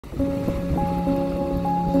In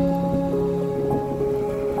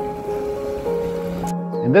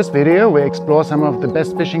this video we explore some of the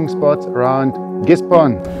best fishing spots around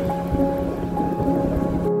Gisborne.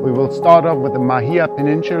 We will start off with the Mahia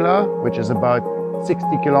Peninsula, which is about 60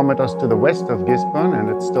 kilometers to the west of Gisborne, and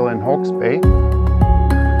it's still in Hawke's Bay.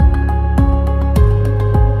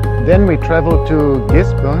 Then we travel to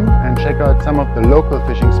Gisborne and check out some of the local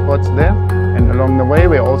fishing spots there. And along the way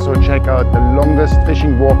we also check out the longest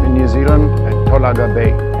fishing wharf in New Zealand at Tolaga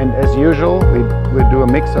Bay. And as usual we do a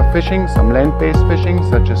mix of fishing, some land-based fishing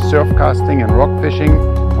such as surf casting and rock fishing.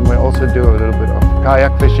 And we also do a little bit of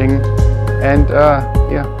kayak fishing and a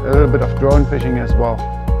little bit of drone fishing as well.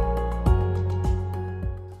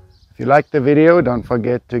 If you liked the video, don't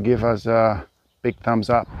forget to give us a big thumbs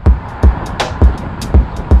up.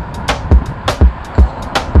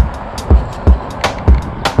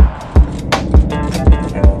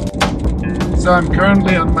 So I'm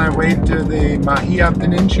currently on my way to the Mahia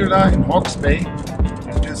Peninsula in Hawke's Bay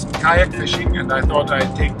to do some kayak fishing, and I thought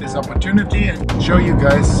I'd take this opportunity and show you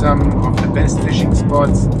guys some of the best fishing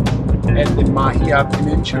spots at the Mahia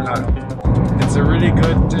Peninsula. It's a really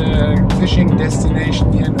good fishing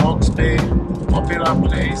destination here in Hawke's Bay, popular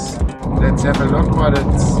place. Let's have a look what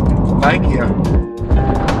it's like here.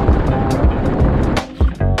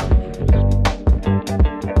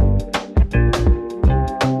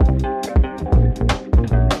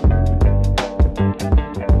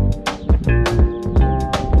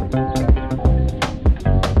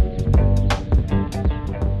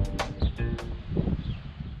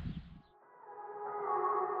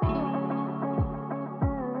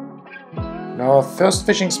 Now, our first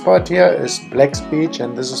fishing spot here is Black's Beach,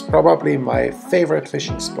 and this is probably my favorite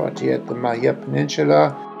fishing spot here at the Mahia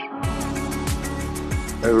Peninsula.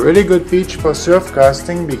 A really good beach for surf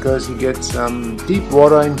casting because you get some deep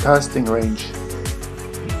water in casting range.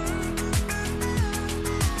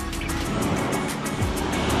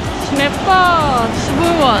 Snapper,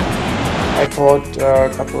 spoon. I caught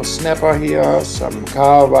a couple of snapper here, some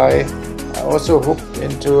kahawai. I also hooked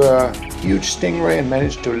into a huge stingray and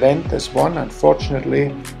managed to land this one.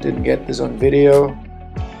 Unfortunately, didn't get this on video.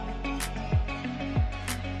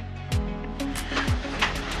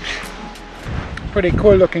 Pretty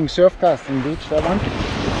cool looking surf casting beach, that one.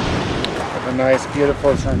 With a nice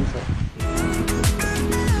beautiful sunset.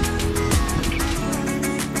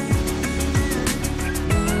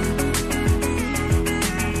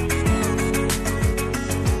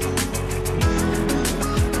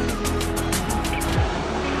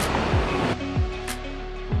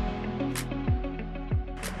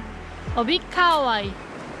 A big kahawai.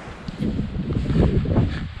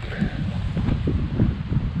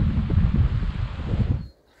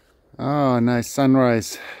 Oh, nice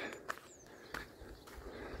sunrise.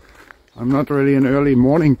 I'm not really an early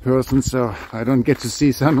morning person, so I don't get to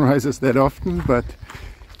see sunrises that often, but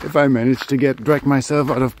if I manage to drag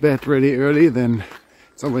myself out of bed really early, then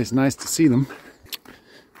it's always nice to see them.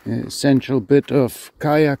 Essential bit of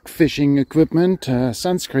kayak fishing equipment,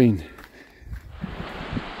 sunscreen.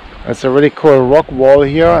 That's a really cool rock wall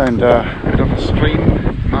here and a bit of a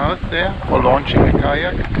stream mouth there for launching a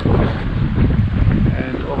kayak.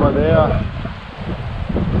 And over there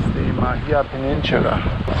is the Mahia Peninsula.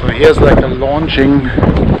 So here's like a launching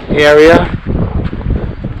area.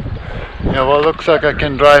 Yeah, well, looks like I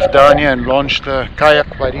can drive down here and launch the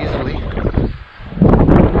kayak quite easily.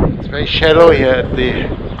 It's very shallow here at the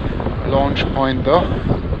launch point though.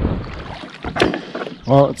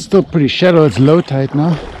 Well, it's still pretty shallow, it's low tide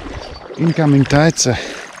now. Incoming tide, so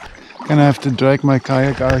gonna have to drag my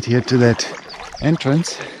kayak out here to that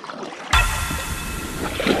entrance.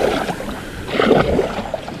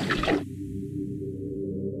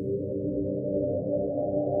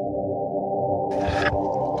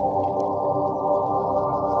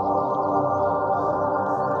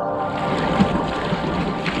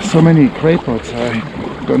 So many cray pots. I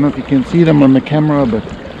don't know if you can see them on the camera, but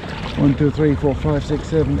 1, 2, 3, 4, 5, 6,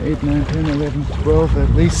 7, 8, 9, 10, 11, 12 at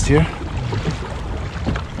least here.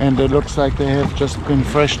 And it looks like they have just been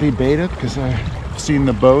freshly baited because I've seen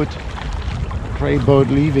the boat, cray boat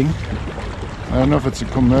leaving. I don't know if it's a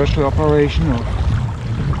commercial operation or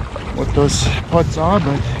what those pots are,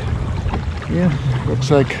 but yeah, looks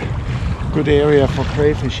like a good area for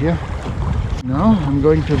crayfish here. Now I'm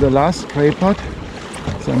going to the last cray pot,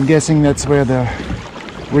 so I'm guessing that's where the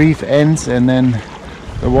reef ends and then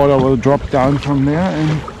the water will drop down from there,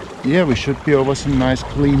 and yeah, we should be over some nice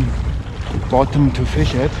clean bottom to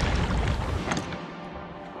fish at.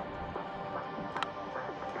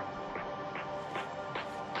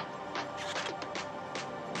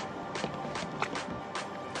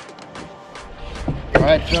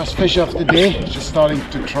 Alright, First fish of the day, just starting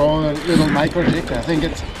to throw a little micro jig. I think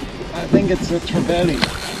it's a trevally.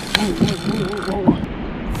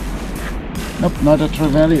 Nope, not a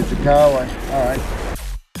trevally, it's a kahawai. Alright.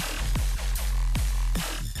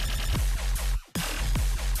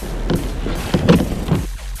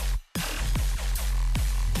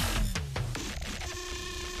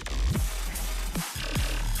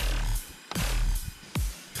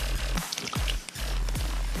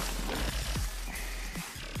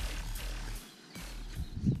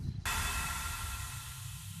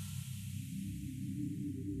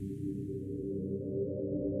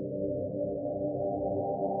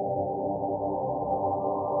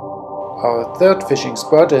 Our third fishing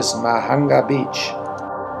spot is Mahanga Beach.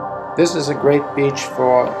 This is a great beach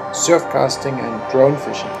for surf casting and drone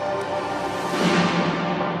fishing.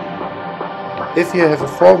 If you have a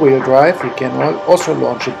four-wheel drive, you can also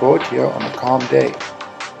launch a boat here on a calm day.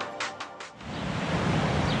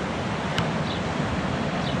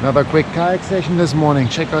 Another quick kayak session this morning.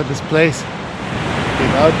 Check out this place.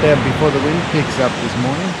 Get out there before the wind picks up this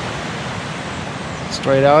morning.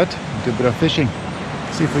 Straight out, do a bit of fishing.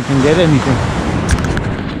 See if we can get anything.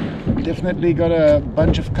 Definitely got a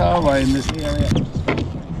bunch of kahawai in this area.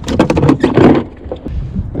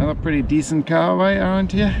 Another pretty decent kahawai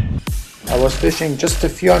around here. I was fishing just a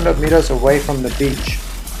few hundred meters away from the beach.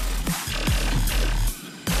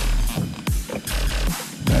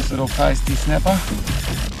 Nice little feisty snapper.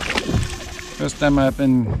 First time I've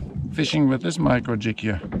been fishing with this micro jig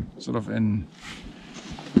here. Sort of in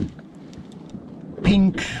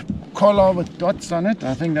pink collar with dots on it.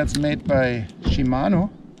 I think that's made by Shimano.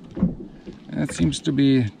 And it seems to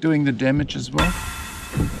be doing the damage as well.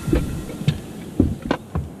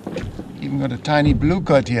 Even got a tiny blue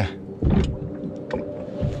cut here.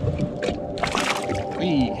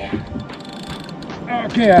 Whee.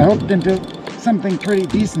 Okay, I hooked into something pretty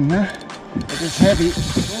decent, huh? It is heavy.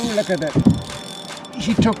 Oh, look at that.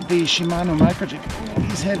 He took the Shimano micro jig. Oh,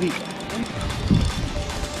 he's heavy.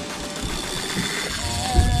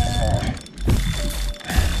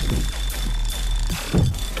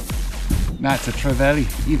 Nah, it's a trevally,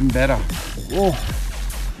 even better. Oh,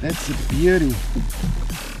 that's a beauty.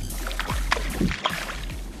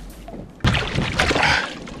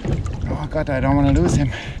 Oh God, I don't want to lose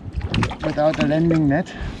him without a landing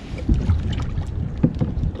net.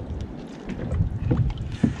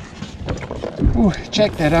 Ooh,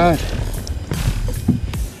 check that out.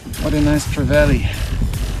 What a nice trevally.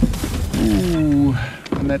 Ooh,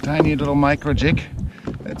 on that tiny little micro jig.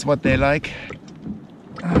 That's what they like.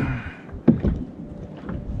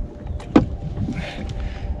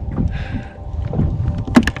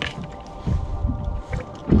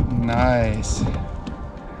 Nice.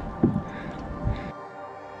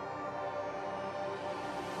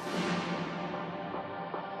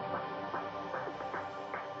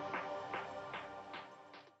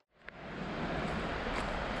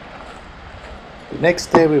 The next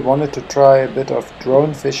day we wanted to try a bit of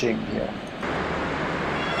drone fishing here.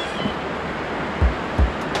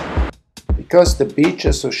 Because the beach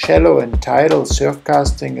is so shallow and tidal, surf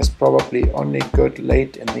casting is probably only good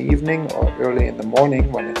late in the evening or early in the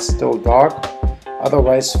morning when it's still dark.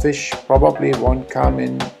 Otherwise fish probably won't come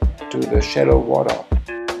into the shallow water.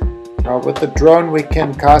 Now with the drone we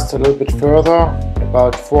can cast a little bit further,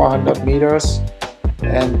 about 400 meters,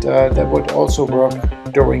 and that would also work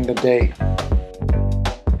during the day.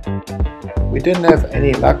 We didn't have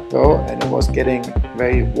any luck though, and it was getting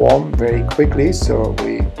very warm very quickly, so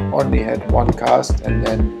we only had one cast and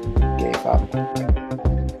then gave up.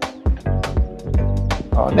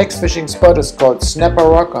 Our next fishing spot is called Snapper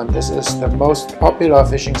Rock, and this is the most popular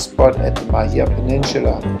fishing spot at the Mahia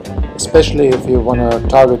Peninsula, especially if you want to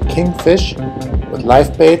target kingfish with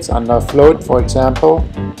live baits under float, for example.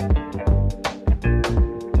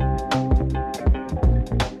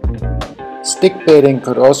 Stick baiting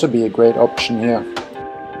could also be a great option here.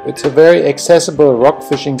 It's a very accessible rock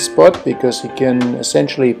fishing spot because you can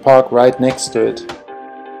essentially park right next to it.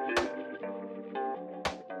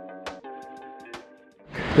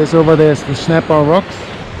 This over there is the Snapper Rocks.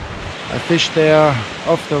 I fished there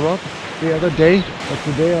off the rocks the other day, but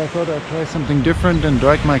today I thought I'd try something different and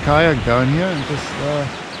drag my kayak down here and just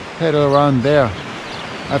pedal around there.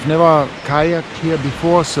 I've never kayaked here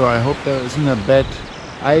before, so I hope that isn't a bad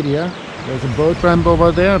idea. There's a boat ramp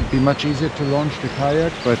over there. It'd be much easier to launch the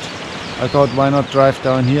kayak, but I thought why not drive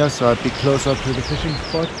down here so I'd be closer to the fishing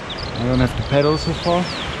spot. I don't have to pedal so far,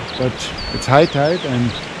 but it's high tide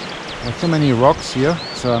and there's so many rocks here,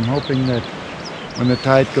 so I'm hoping that when the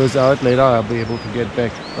tide goes out later I'll be able to get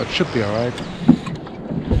back, but should be alright.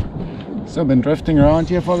 So I've been drifting around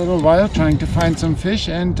here for a little while trying to find some fish,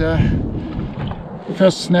 and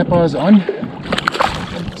first snapper is on.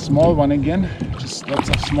 Small one again, just lots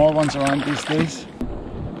of small ones around these days.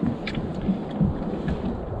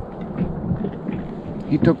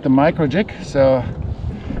 He took the micro jig, so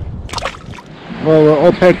well, we're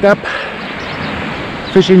all packed up.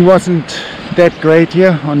 Fishing wasn't that great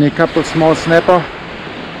here, only a couple small snapper.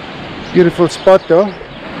 Beautiful spot though.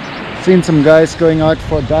 Seen some guys going out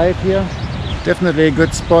for a dive here. Definitely a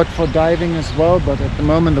good spot for diving as well, but at the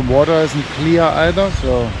moment the water isn't clear either,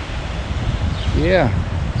 so yeah.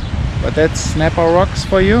 But that's snapper rocks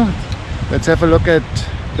for you. Let's have a look at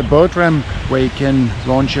the boat ramp where you can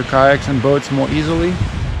launch your kayaks and boats more easily.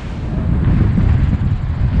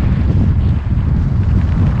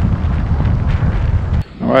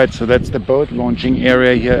 Alright, so that's the boat launching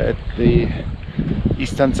area here at the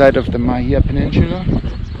eastern side of the Mahia Peninsula,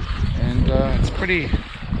 and it's pretty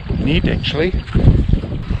neat actually.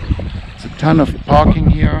 It's a ton of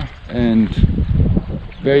parking here and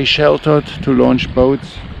very sheltered to launch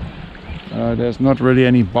boats. There's not really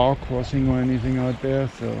any bar crossing or anything out there,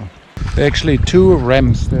 so there are actually two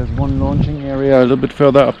ramps. There's one launching area a little bit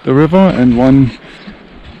further up the river and one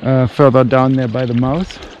further down there by the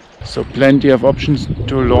mouth. So plenty of options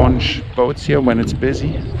to launch boats here when it's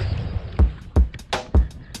busy.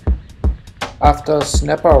 After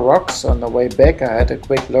Snapper Rocks, on the way back I had a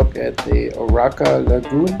quick look at the Oraka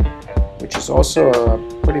Lagoon, which is also a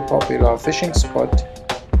pretty popular fishing spot.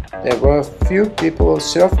 There were a few people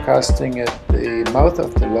surf casting at the mouth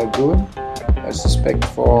of the lagoon, I suspect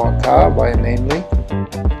for kahawai mainly.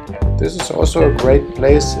 This is also a great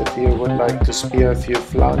place if you would like to spear a few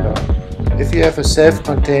flounder. If you have a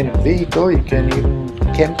self-contained vehicle, you can even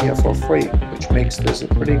camp here for free, which makes this a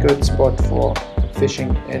pretty good spot for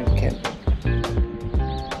fishing and camping.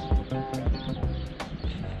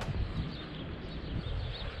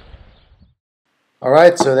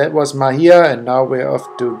 Alright, so that was Mahia, and now we're off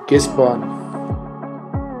to Gisborne.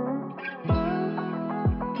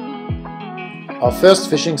 Our first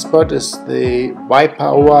fishing spot is the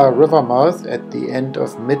Waikokopu river mouth at the end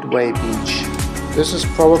of Midway Beach. This is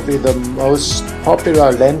probably the most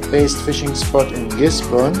popular land-based fishing spot in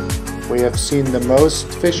Gisborne. We have seen the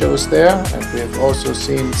most fishers there, and we have also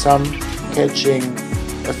seen some catching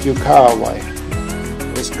a few kahawai.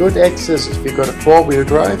 With good access, if you got a four-wheel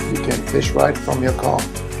drive, you can fish right from your car.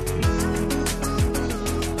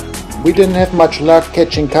 We didn't have much luck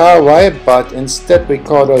catching kahawai, but instead we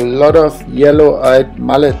caught a lot of yellow-eyed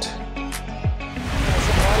mullet.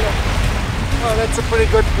 Well, that's a pretty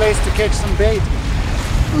good place to catch some bait.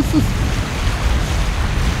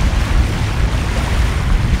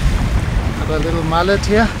 Another little mullet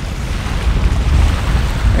here.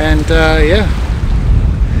 And yeah,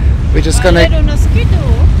 we're just gonna...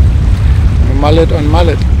 Mullet on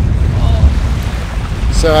mullet.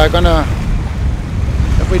 So I'm gonna,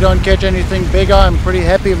 if we don't catch anything bigger, I'm pretty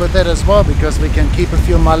happy with that as well, because we can keep a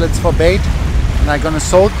few mullets for bait, and I'm gonna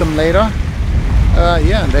salt them later.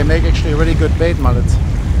 Yeah, they make actually really good bait, mullets.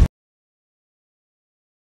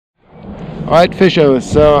 Alright fishers,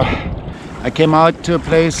 so I came out to a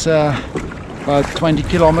place about 20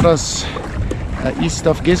 kilometers east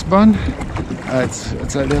of Gisborne.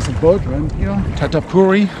 There's a boat ramp here,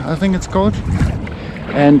 Tatapuri I think it's called,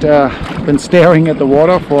 and I've been staring at the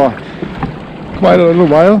water for quite a little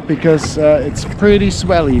while because it's pretty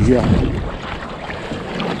swelly here.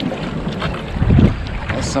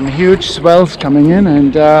 There's some huge swells coming in,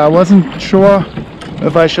 and I wasn't sure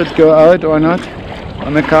if I should go out or not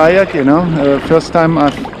on a kayak, you know. First time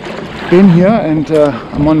I've been here, and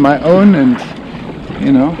I'm on my own, and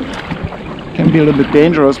you know, can be a little bit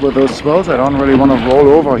dangerous with those swells. I don't really want to roll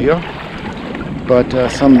over here, but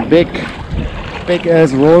some big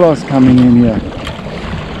ass rollers coming in here.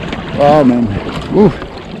 Wow man, woo,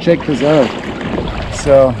 check this out.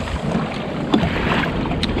 So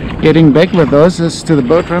getting back with those to the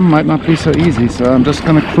boat ramp might not be so easy, so I'm just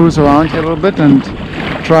gonna cruise around here a little bit and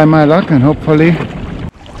try my luck, and hopefully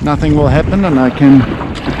nothing will happen and I can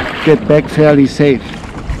get back fairly safe.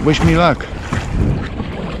 Wish me luck.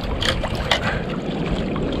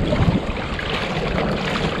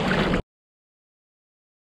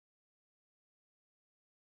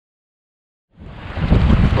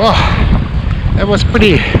 Oh, that was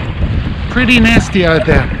pretty nasty out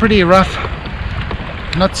there, pretty rough.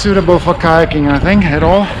 Not suitable for kayaking, I think, at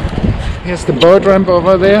all. Here's the boat ramp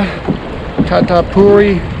over there,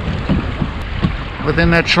 Tatapuri. Within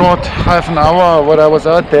that short half an hour what I was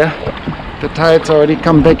out there, the tide's already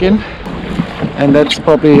come back in, and that's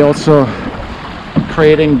probably also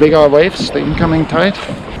creating bigger waves, the incoming tide.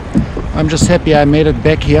 I'm just happy I made it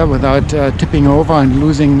back here without tipping over and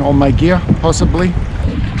losing all my gear, possibly.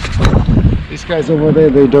 These guys over there,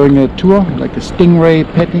 they're doing a tour, like a stingray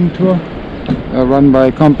petting tour, run by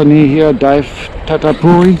a company here, Dive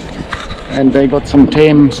Tatapuri, and they got some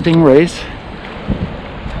tame stingrays.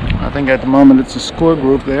 I think at the moment it's a school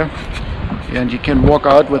group there, and you can walk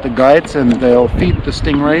out with the guides and they'll feed the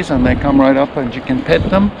stingrays and they come right up and you can pet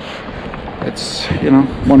them. It's, you know,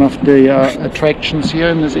 one of the attractions here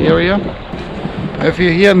in this area. If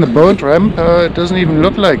you're here in the boat ramp, it doesn't even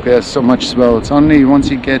look like there's so much swell. It's only once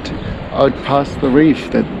you get out past the reef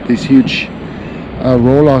that these huge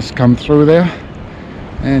rollers come through there.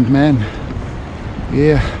 And man,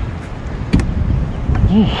 yeah,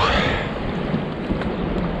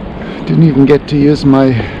 didn't even get to use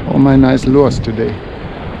all my nice lures today.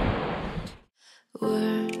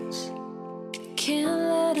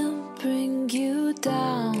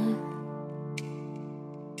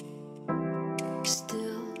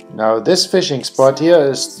 Now this fishing spot here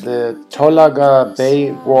is the Tolaga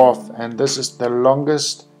Bay wharf, and this is the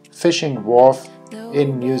longest fishing wharf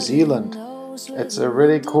in New Zealand. It's a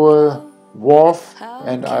really cool wharf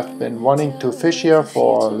and I've been wanting to fish here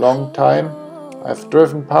for a long time. I've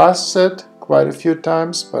driven past it quite a few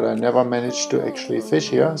times, but I never managed to actually fish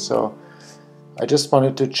here, so I just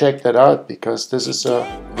wanted to check that out because this is a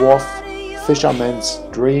wharf fisherman's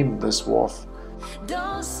dream, this wharf.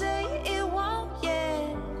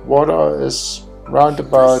 Water is round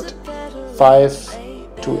about 5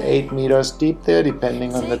 to 8 meters deep there,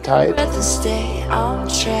 depending on the tide.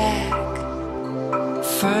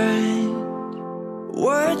 Find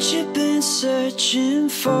what you've been searching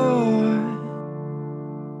for.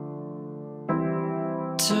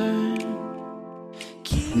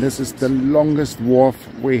 This is the longest wharf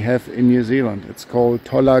we have in New Zealand. It's called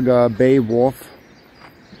Tolaga Bay Wharf,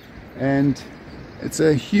 and it's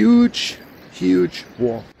a huge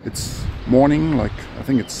wharf. It's morning, like I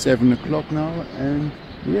think it's 7 o'clock now, and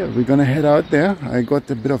yeah, we're gonna head out there. I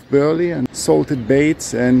got a bit of burley and salted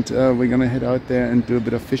baits, and we're gonna head out there and do a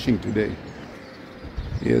bit of fishing today.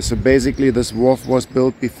 Yeah, so basically this wharf was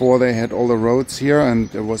built before they had all the roads here,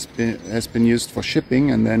 and it has been used for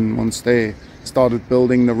shipping, and then once they started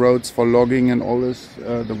building the roads for logging and all this,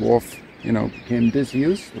 the wharf, you know, became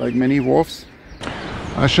disused, like many wharfs.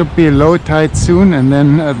 I should be low tide soon, and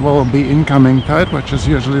then it will be incoming tide, which is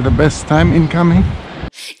usually the best time incoming.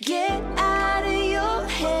 Get out of your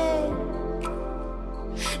head.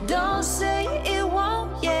 Don't say it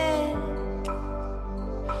won't yet.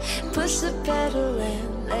 Push the pedal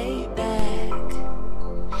and lay back.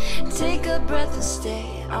 Take a breath and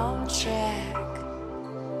stay on track.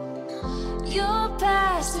 Your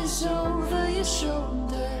past is over your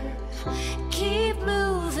shoulder. Keep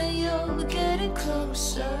moving, you're getting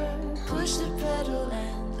closer. Push the pedal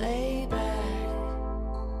and lay back.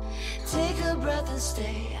 Take a breath and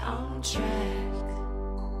stay on track.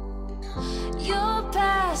 Your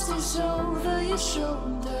past is over your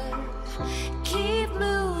shoulder. Keep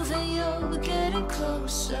moving, you're getting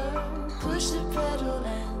closer. Push the pedal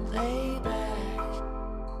and lay back.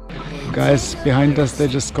 Guys behind us, they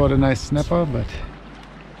just caught a nice snapper, but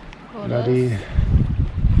bloody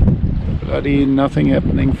nothing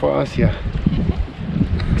happening for us here,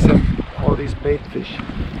 except all these bait fish.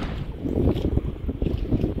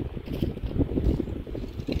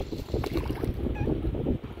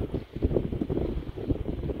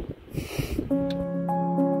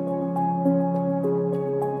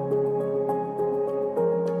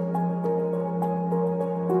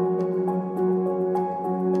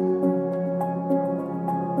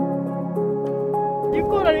 You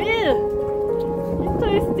caught an eel!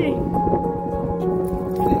 Interesting!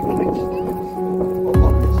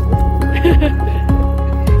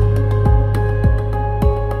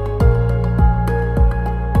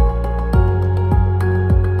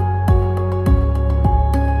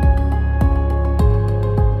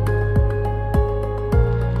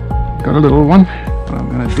 Got a little one. What I'm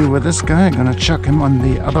gonna do with this guy, I'm gonna chuck him on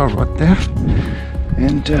the other rod there,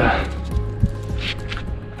 and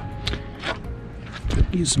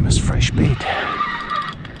use him as fresh bait.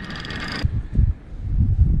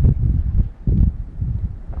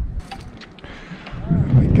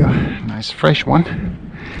 There we go, nice fresh one.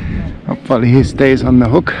 Hopefully he stays on the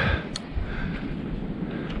hook.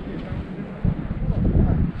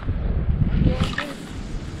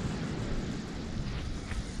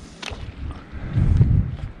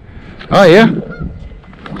 Oh yeah?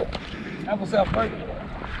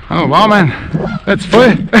 Oh wow, man, that's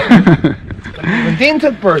full. A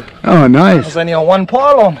dented bird. Oh nice. There's only on one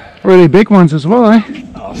pylon. Really big ones as well, eh?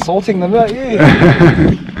 Oh, salting them out,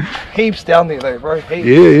 yeah. Heaps down there though, bro. Heaps.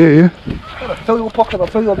 Yeah. Fill your pocket or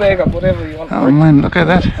fill your bag up, whatever you want. Oh man, look at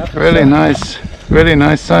that. Really nice. Really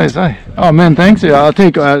nice size, eh? Oh man, thanks. Yeah, I'll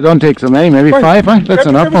take, don't take so many, maybe 5, eh? That's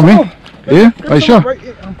enough for me. Yeah? Are you sure?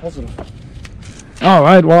 Yeah, I'm positive.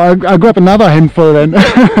 Alright, well I'll grab another handful then.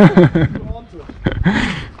 That's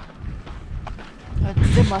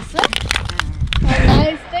the mussel. Oh,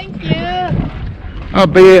 nice, thank you. I'll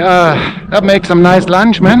be, that makes some nice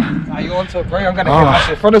lunch, man. Are you on to it, bro? I'm going to get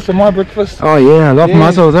myself for this for my breakfast. Oh yeah, I love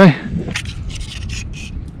mussels, eh?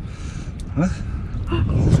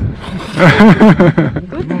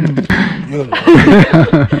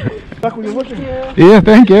 Back when you're looking. Yeah,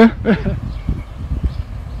 thank you.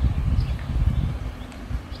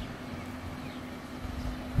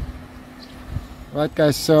 Right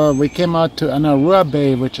guys, so we came out to Anarua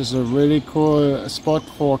Bay, which is a really cool spot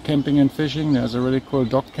for camping and fishing. There's a really cool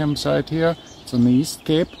dock campsite here. It's on the East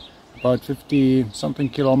Cape, about 50 something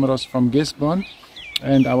kilometers from Gisborne.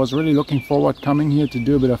 And I was really looking forward coming here to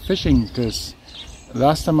do a bit of fishing, because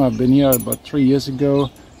last time I've been here, about 3 years ago,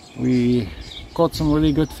 we caught some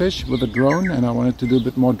really good fish with a drone, and I wanted to do a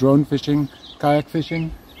bit more drone fishing, kayak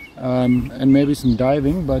fishing, and maybe some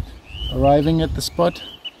diving. But arriving at the spot,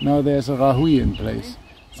 now there's a rahui in place.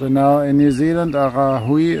 So now in New Zealand, a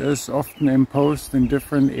rahui is often imposed in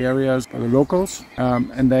different areas by the locals,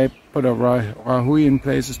 and they put a rahui in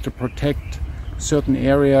places to protect certain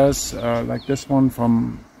areas like this one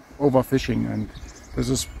from overfishing. And this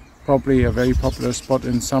is probably a very popular spot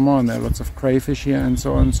in summer, and there are lots of crayfish here and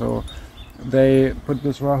so on. So they put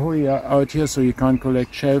this rahui out here so you can't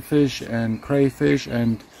collect shellfish and crayfish,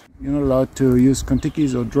 and you're not allowed to use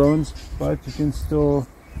kontikis or drones, but you can still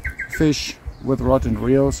fish with rod and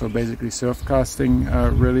reel, so basically surf casting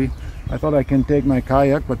really. I thought I can take my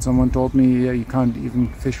kayak, but someone told me you can't even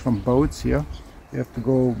fish from boats here. You have to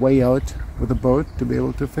go way out with a boat to be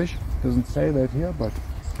able to fish. Doesn't say that here, but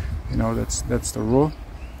you know, that's the rule.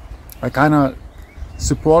 I kind of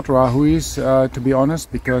support rahuis to be honest,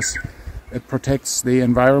 because it protects the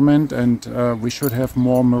environment, and we should have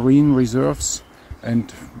more marine reserves.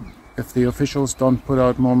 And if the officials don't put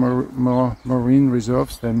out more marine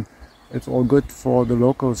reserves, then it's all good for the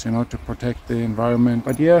locals, you know, to protect the environment.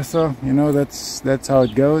 But yeah, so you know, that's how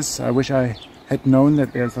it goes. I wish I had known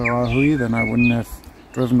that there's a rahui, then I wouldn't have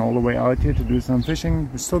driven all the way out here to do some fishing.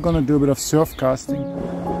 We're still gonna do a bit of surf casting.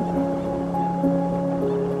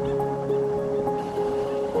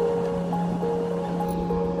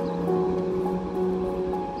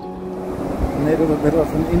 Made a bit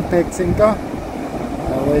of an impact sinker.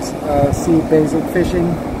 I always see Basic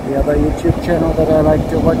Fishing, the other YouTube channel that I like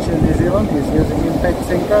to watch in New Zealand. He's using impact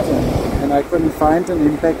sinkers, and I couldn't find an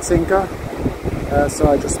impact sinker, so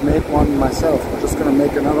I just made one myself. I'm just going to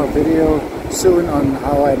make another video soon on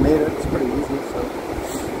how I made it. It's pretty easy. So,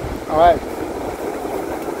 alright.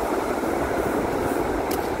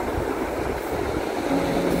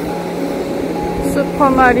 Super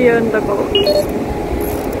Mario in the boat.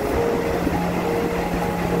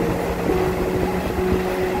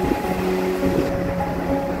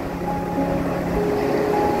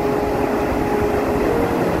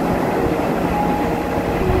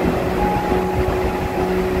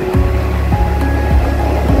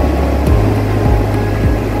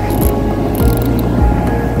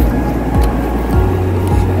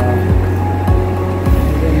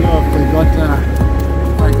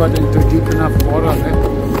 Got into deep enough water.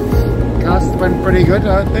 The cast went pretty good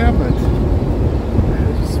out there, but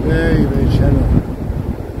it's very, very shallow.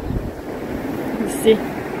 Let's see.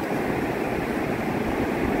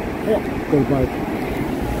 Oh, good bite.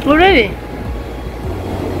 Already?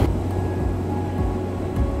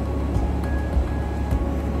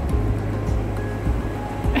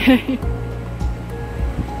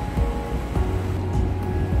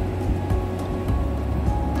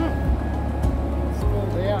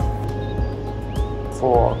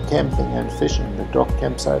 For camping and fishing, the dock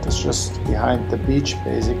campsite is just behind the beach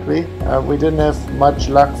basically. We didn't have much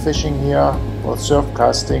luck fishing here or surf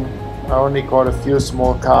casting. I only caught a few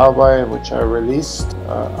small kahawai which I released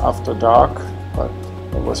after dark, but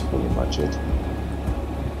that was pretty much it.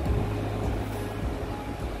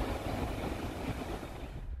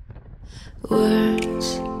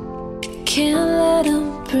 Words can't let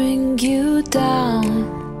them bring you down.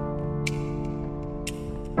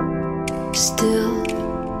 Still,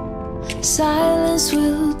 silence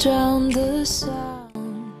will drown the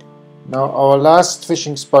sound. Now our last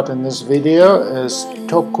fishing spot in this video is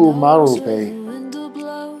Tokumaru Bay.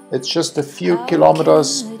 It's just a few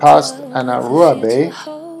kilometers past Anarua Bay.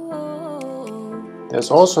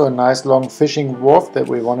 There's also a nice long fishing wharf that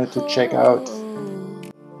we wanted to check out.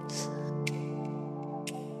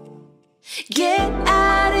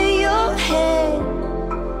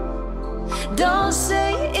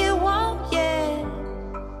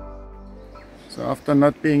 So after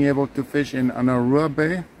not being able to fish in Anarua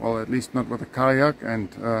Bay, well at least not with a kayak, and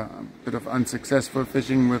a bit of unsuccessful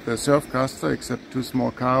fishing with a surf caster except 2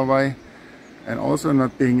 small kahawai, and also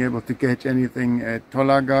not being able to catch anything at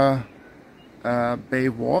Tolaga Bay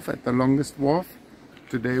wharf, at the longest wharf,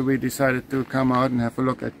 today we decided to come out and have a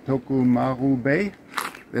look at Tokumaru Bay.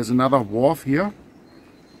 There's another wharf here,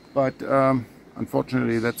 but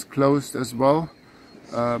unfortunately that's closed as well.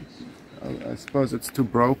 I suppose it's too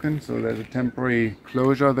broken, so there's a temporary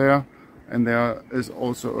closure there, and there is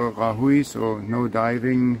also a rahui, so no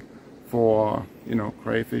diving for, you know,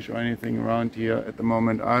 crayfish or anything around here at the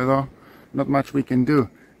moment either. Not much we can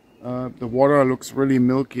do. The water looks really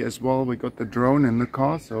milky as well. We got the drone in the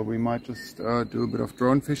car, so we might just do a bit of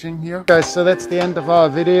drone fishing here. Guys, so that's the end of our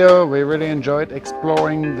video. We really enjoyed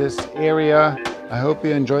exploring this area. I hope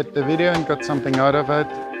you enjoyed the video and got something out of it.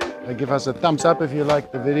 Give us a thumbs up if you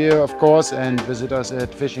liked the video, of course, and visit us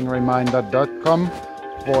at fishingreminder.com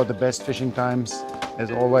for the best fishing times.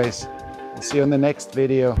 As always, we'll see you in the next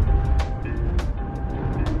video.